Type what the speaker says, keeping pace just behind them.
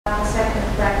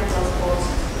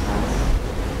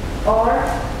or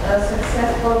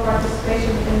successful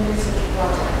participation in research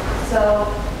project. So,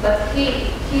 but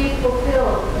he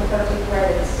fulfilled the 30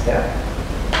 credits. Yeah.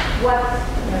 What?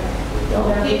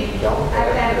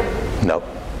 Academic? No.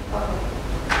 Okay.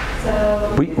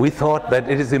 So We thought that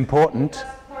it is important.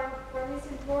 for me it's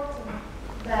important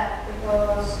that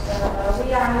because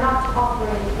we are not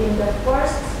offering in the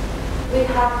first, we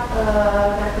have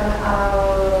like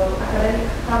our academic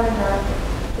calendar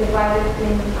divided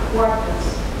in quarters,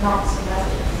 not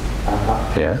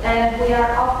semesters. Yeah. And we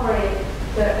are offering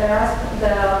the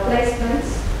placements,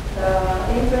 the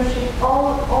internship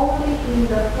only in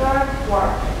the third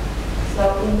quarter. So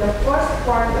in the first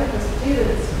quarter, the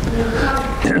students will come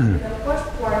in the first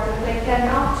quarter, they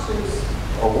cannot choose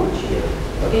which year?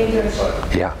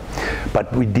 internship. Yeah,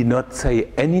 but we did not say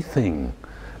anything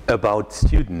about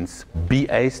students,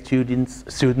 BA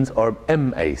students or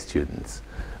MA students.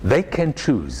 They can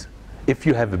choose. If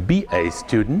you have a BA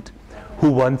student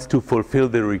who wants to fulfill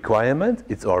the requirement,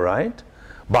 it's all right.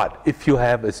 But if you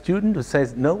have a student who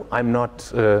says, no, I'm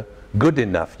not good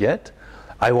enough yet,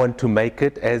 I want to make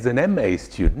it as an MA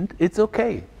student, it's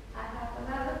okay. I have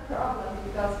another problem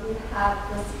because we have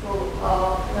the school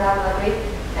of Real Madrid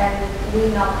and we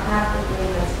not have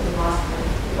agreements in Moscow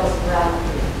because of Real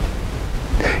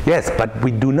Madrid. Yes, but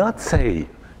we do not say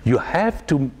you have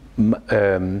to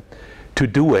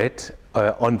do it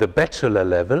on the bachelor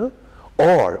level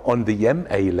or on the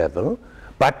MA level,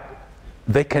 but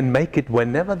they can make it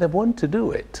whenever they want to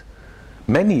do it.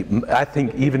 Many, I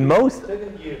think even most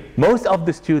of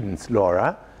the students,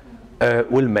 Laura,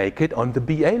 will make it on the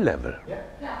BA level. Yeah.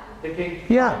 They can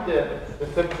Yeah. the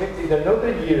subject in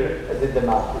another year as in the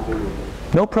master degree.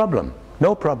 No problem,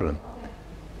 no problem.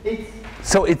 It's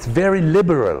So it's very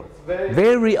liberal,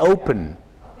 very open.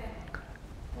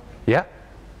 Yeah,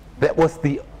 that was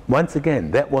once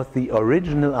again, that was the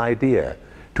original idea,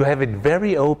 to have it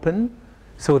very open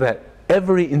so that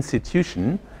every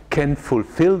institution can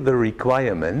fulfill the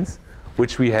requirements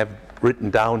which we have written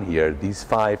down here, these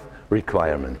 5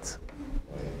 requirements.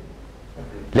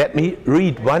 Let me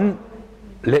read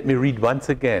once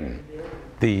again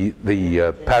the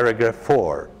paragraph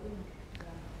 4.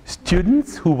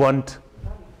 Students who want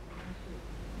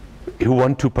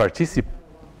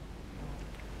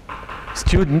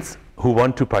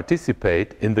to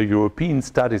participate in the European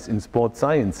Studies in Sports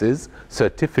Sciences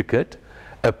certificate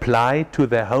apply to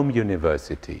their home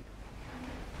university.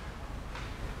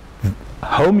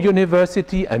 Home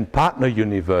university and partner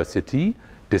university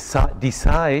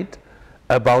decide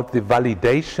about the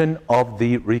validation of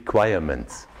the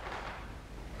requirements.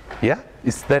 Yeah,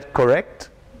 is that correct?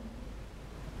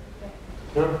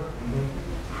 sure.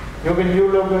 Your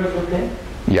new logo is okay?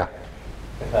 Yeah.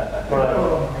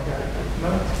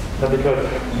 No, because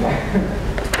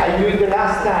I do it the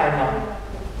last time.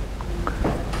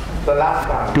 The last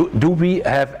time. Do we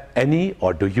have any,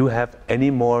 or do you have any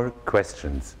more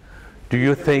questions? Do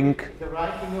you think? The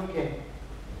writing okay.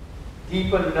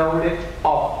 Deeper knowledge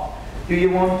of. Do you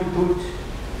want to put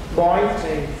points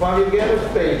in front of your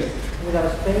space?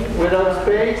 Without space? Without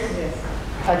space? Yes.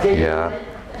 I take Yeah.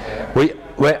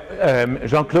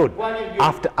 Jean-Claude,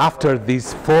 after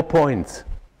these 4 points,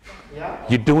 Yeah.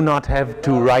 you do not have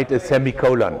to write a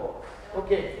semicolon.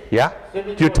 Okay. Yeah?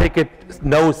 You take it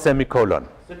no semicolon.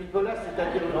 Semicolon,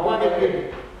 c'est-à-dire le point de vue.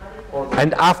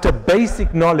 And after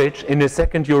basic knowledge in a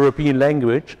second European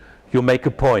language, you make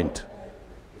a point.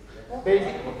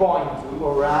 Basic point,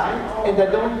 all right? And I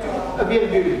don't do a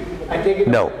virgule. I take it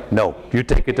No, away. no, you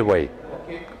take it away.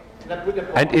 Okay. And I put a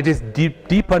point. And it is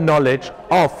deeper knowledge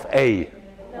of a.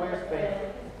 Where's space?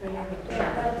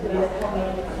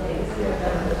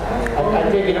 I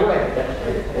take it away.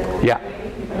 Yeah,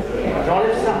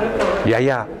 J'enlève ça. yeah,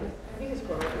 yeah.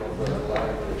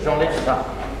 J'enlève ça.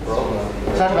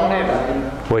 Ça, j'enlève.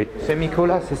 Wait,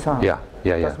 Semicolon, c'est ça. ja,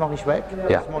 ja, ja. Das mache ich weg.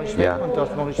 Ja, Das mache ich weg ja. und das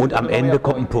mache ich Und weg. am Ende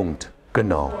kommt ein Punkt.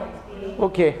 Genau.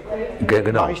 Okay.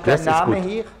 Genau, Mache ich das deinen ist Namen gut.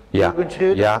 hier? Ja, Jürgen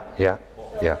Schröder? ja, ja,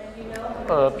 ja,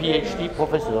 PhD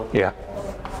Professor. ja.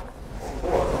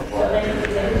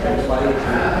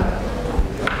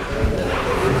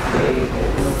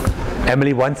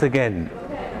 Emily, once again,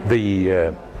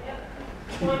 the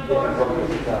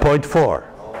point 4.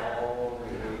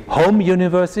 Home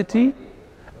university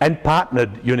and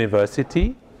partnered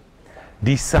university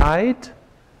decide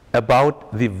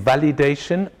about the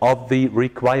validation of the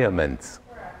requirements.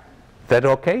 That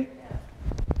okay?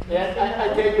 And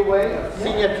I take away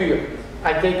signature.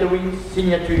 I take away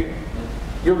signature.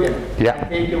 Jürgen. Yeah. I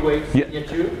take away Yeah.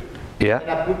 signature. Yeah?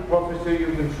 And I put Professor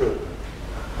Jürgen Schröder.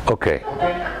 Okay.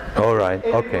 Okay? All right.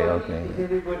 Okay, Everybody- okay.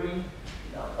 Everybody.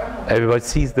 Everybody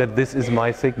sees that this is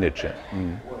my signature.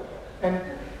 Mm.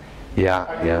 Yeah,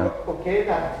 Are yeah. you okay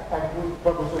that I put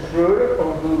Professor Schroeder,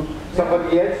 or do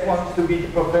somebody else wants to be the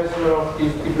professor of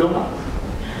this diploma?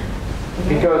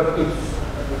 Because it's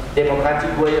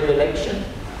democratic way of election.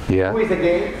 Yeah. Who is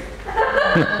against?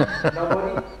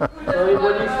 Nobody? So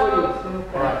everybody's for you.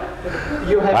 All right.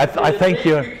 You have I think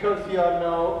you're... because you are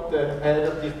now the head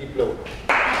of this diploma.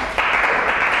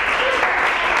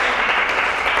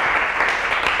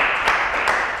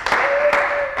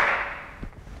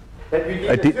 But we need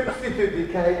a substitute in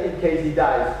case he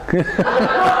dies.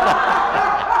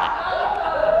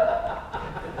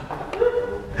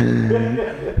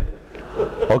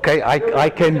 Okay, I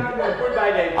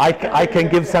can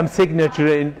give some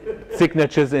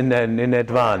signatures in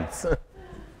advance.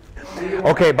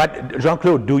 Okay, but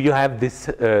Jean-Claude, do you have this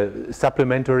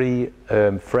supplementary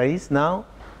phrase now?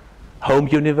 Home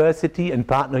university and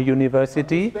partner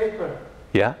university? Paper.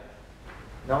 Yeah?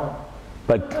 No.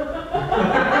 But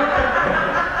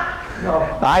No.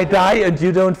 I die and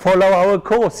you don't follow our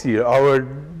course here. Well, I think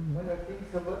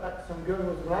some girl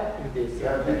was writing this.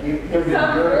 Yeah, you're the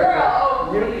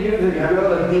girl. You're the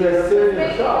girl and do a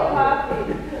serious job.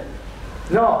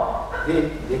 No,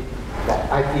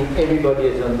 I think everybody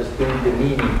has understood the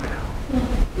meaning,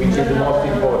 which is the most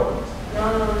important. No.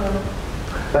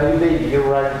 But you baby, you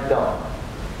write it down.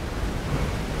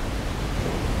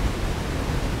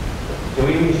 The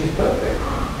English is perfect.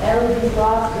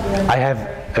 I have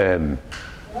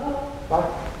What?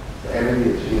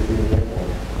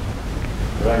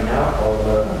 Right now,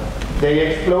 they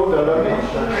explode a lot.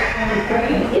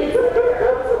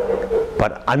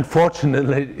 but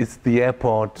unfortunately it's the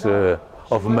airport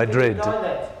of Madrid.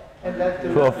 And that's the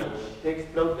luggage. They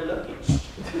explode the luggage.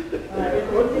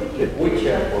 Which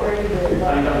airport?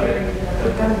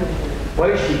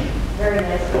 Where is she? Very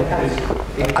nice.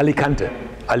 Alicante.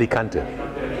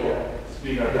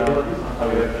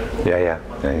 Yeah.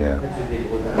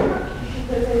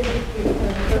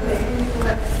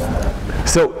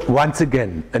 So once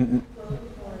again, and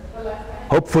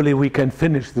hopefully we can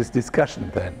finish this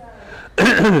discussion then.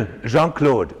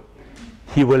 Jean-Claude,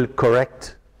 he will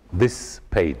correct this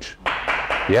page.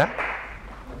 Yeah?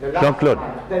 Jean-Claude.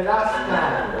 The last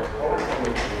time.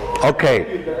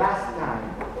 Okay. The last time.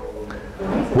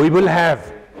 We will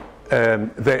have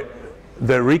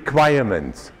the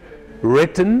requirements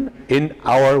written in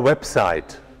our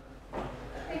website. I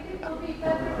think it will be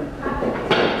better to have it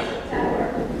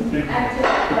in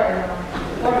September.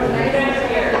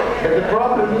 But the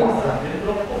problem is,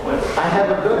 I have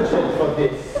a budget for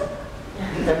this,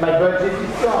 and my budget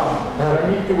is gone. So I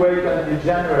need to wait until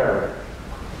January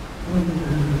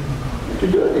to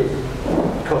do this.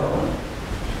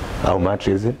 How much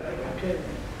is it?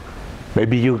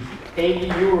 Maybe you 80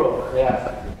 euros, yes.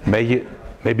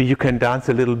 maybe you can dance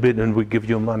a little bit and we give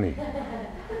you money. Here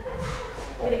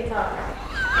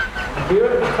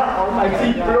are my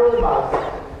diplomas.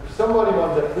 If somebody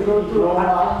wants a free diploma, I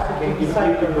can give you a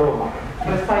diploma.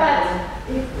 But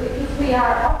if we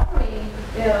are offering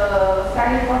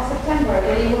starting from September,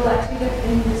 they will achieve it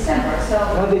in December. So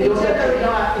No, they in don't January,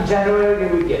 have, in January they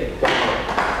will get it.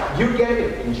 You get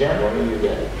it in January, you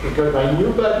get it. Because my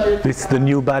new budget. This is the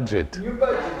new budget. New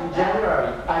budget in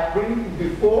January. I print it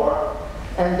before,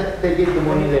 and they get the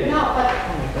money later. No, but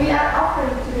we are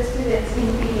offering to the students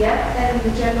in PDF, and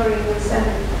in January we'll send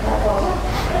it to proposal.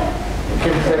 You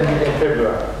can send it in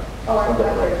February. Or in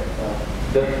February.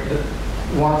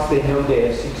 Once they know they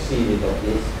have succeeded at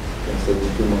this, you can send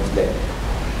it 2 months later.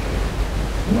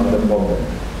 Not a problem.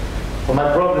 But my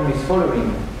problem is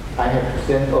following. I have to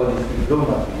send all this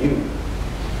diploma to you.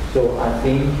 So I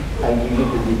think I give you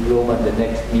the diploma at the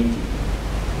next meeting.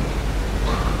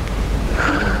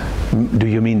 Do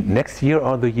you mean next year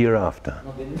or the year after?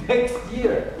 No, the next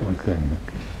year. Okay.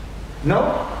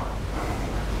 No?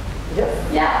 Yes.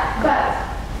 Yeah, but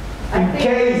I In think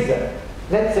case,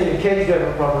 let's say in case you have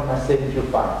a problem, I send it to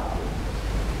fine.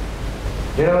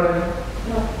 You know what I mean?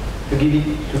 no. To give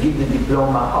the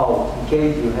diploma out, in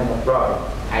case you have a problem,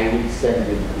 I will send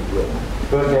you the diploma.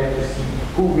 First I have to see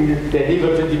who will deliver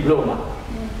the diploma.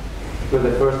 Because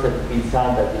the first has been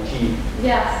signed by the chief.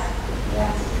 Yes.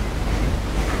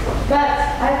 But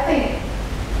I think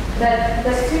that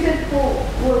the student who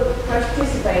would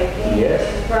participate in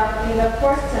the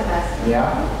first semester,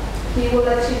 Yeah? he will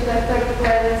achieve the 30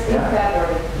 credits in Yeah.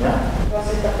 February. Yeah? This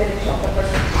is the finish of the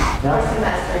first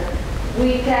semester.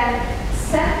 We can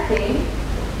send him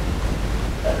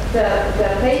the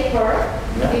paper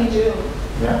Yeah. in June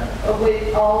Yeah?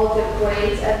 with all the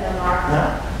grades and the marks.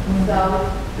 Yeah? So,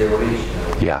 The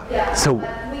original. Yeah. yeah, So but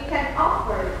we can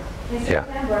offer it in Yeah.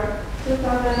 September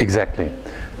 2000. exactly.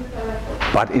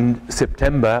 But in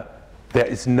September there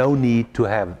is no need to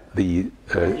have the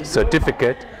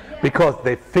certificate because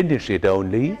they finish it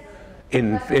only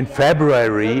in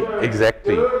February.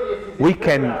 Exactly. We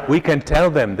can tell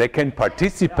them they can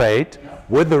participate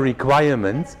with the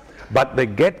requirements, but they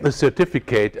get the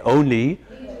certificate only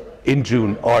in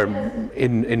June or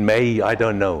in May, I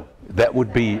don't know. That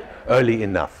would be early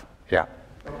enough. Yeah.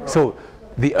 So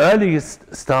the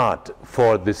earliest start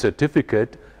for the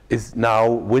certificate is now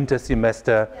winter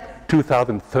semester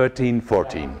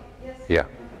 2013-14. Yeah.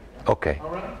 Okay.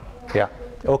 Yeah.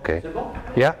 Okay.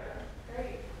 Yeah.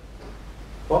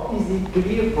 What is it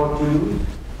clear for Toulouse?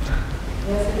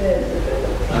 Yes, it is.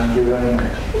 Thank you very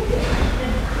much.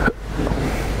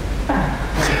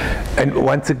 And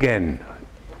once again,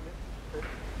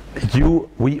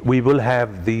 we will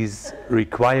have these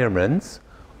requirements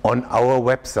on our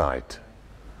website.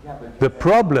 The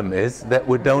problem is that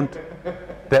we don't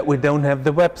have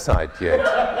the website yet.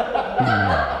 The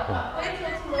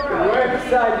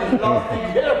website is lost in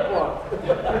the airport.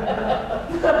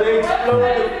 They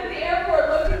exploded. In the airport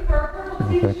looking for a purple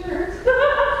t-shirt.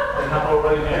 They have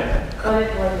already met.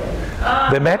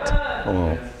 They met?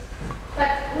 Oh.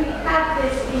 But we have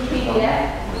this in PDF.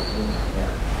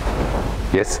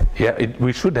 Yes, yeah,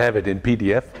 we should have it in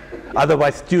PDF.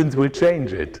 Otherwise, students will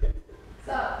change it.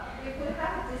 So we could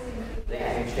have this in They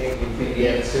PDF. can change in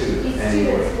PDF too. If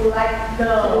Anyway. students would like to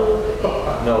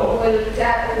No.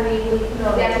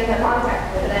 will get in contact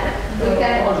with them. We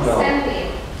can send it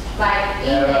by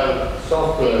email.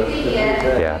 Software. In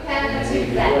PDF, Yeah. we can achieve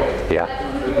that. Yeah.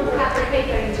 But we will have the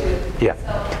paper into. Yeah.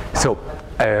 So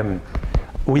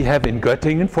we have in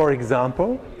Göttingen, for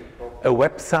example, a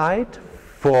website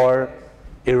for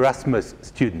Erasmus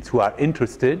students who are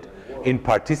interested in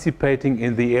participating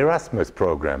in the Erasmus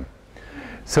program.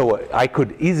 So I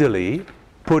could easily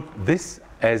put this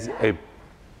as a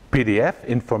PDF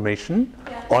information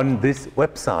on this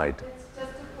website. It's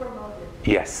just to promote it.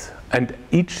 Yes, and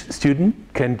each student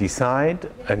can decide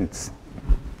and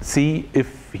see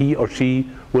if he or she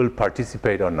will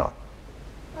participate or not.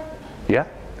 Yeah?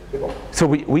 So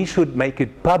we should make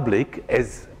it public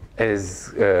as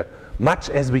much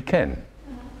as we can.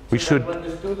 We should. When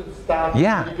the students start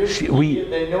Yeah, university,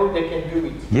 they know they can do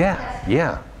it. Yeah.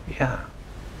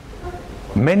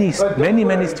 Many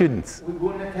students. We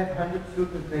will not have 100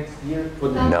 students next year for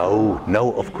the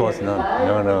No, of course not. It's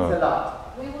a No.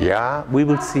 lot. Yeah, we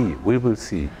will see.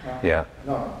 Yeah.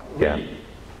 No, Yeah. really.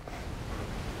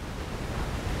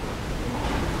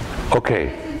 Okay.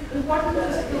 It's important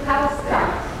to have a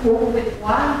start with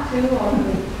 1, 2, or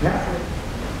 3. Yeah.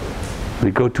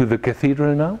 We go to the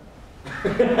cathedral now?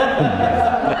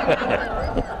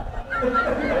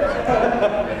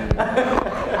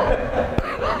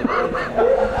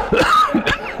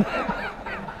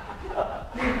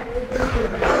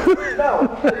 Now,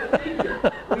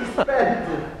 we spent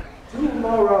 2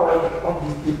 more hours on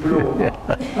this diploma.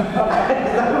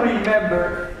 I remember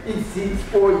it since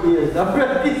 4 years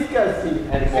after discussing,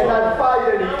 and I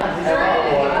finally,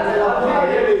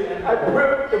 I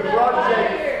broke the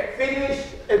project, finished,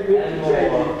 and we change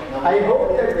it. I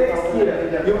hope that next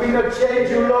year you will not change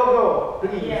your logo,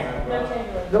 please.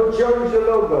 Don't change your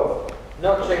logo.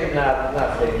 Not checking that,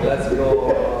 nothing. Let's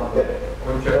go.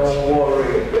 Don't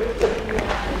worry.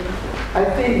 I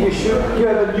think you should. You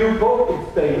have a new boat in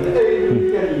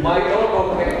Spain. My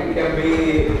logo can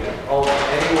be on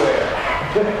anywhere.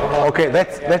 Okay,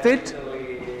 that's it?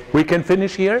 We can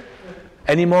finish here?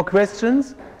 Any more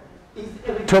questions?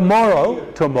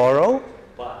 Tomorrow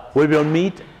we will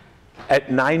meet at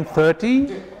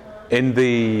 9:30 in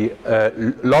the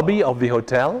lobby of the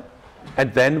hotel,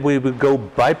 and then we will go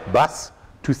by bus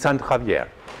to San Javier.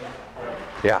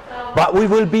 Yeah, but we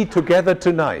will be together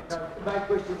tonight. My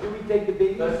question: do we take the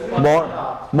baby?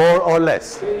 More or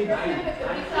less. El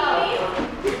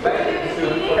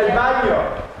baño.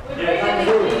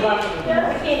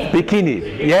 Bikini,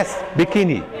 yes,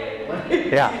 bikini.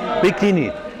 Yeah,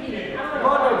 bikini.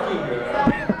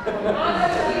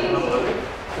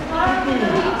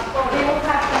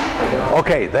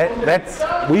 Okay,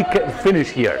 we can finish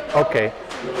here. Okay.